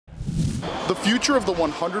The future of the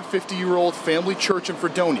 150-year-old Family Church in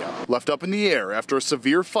Fredonia left up in the air after a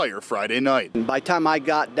severe fire Friday night. By the time I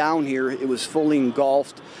got down here, it was fully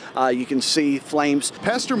engulfed. You can see flames.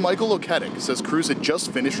 Pastor Michael says crews had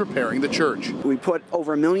just finished repairing the church. We put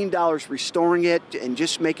over $1 million restoring it and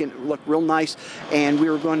just making it look real nice. And we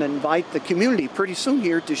were going to invite the community pretty soon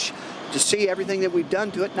here to see everything that we've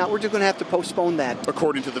done to it. Now we're just going to have to postpone that.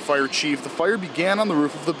 According to the fire chief, the fire began on the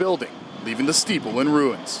roof of the building, leaving the steeple in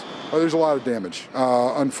ruins. There's a lot of damage.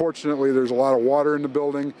 Unfortunately, there's a lot of water in the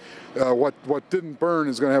building. What didn't burn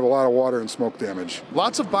is going to have a lot of water and smoke damage.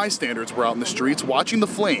 Lots of bystanders were out in the streets watching the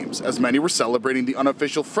flames as many were celebrating the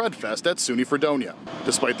unofficial Fred Fest at SUNY Fredonia.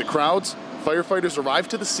 Despite the crowds, firefighters arrived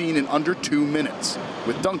to the scene in under 2 minutes,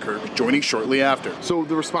 with Dunkirk joining shortly after. So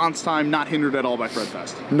the response time not hindered at all by Fred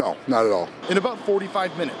Fest? No, not at all. In about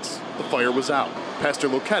 45 minutes, the fire was out. Pastor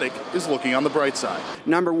Loketic is looking on the bright side.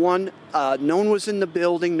 Number one, no one was in the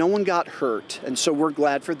building, no one got hurt, and so we're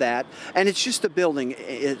glad for that. And it's just a building,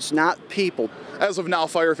 it's not people. As of now,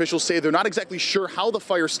 fire officials say they're not exactly sure how the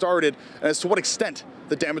fire started and as to what extent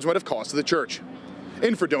the damage might have caused to the church.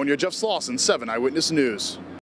 In Fredonia, Jeff Slauson, 7 Eyewitness News.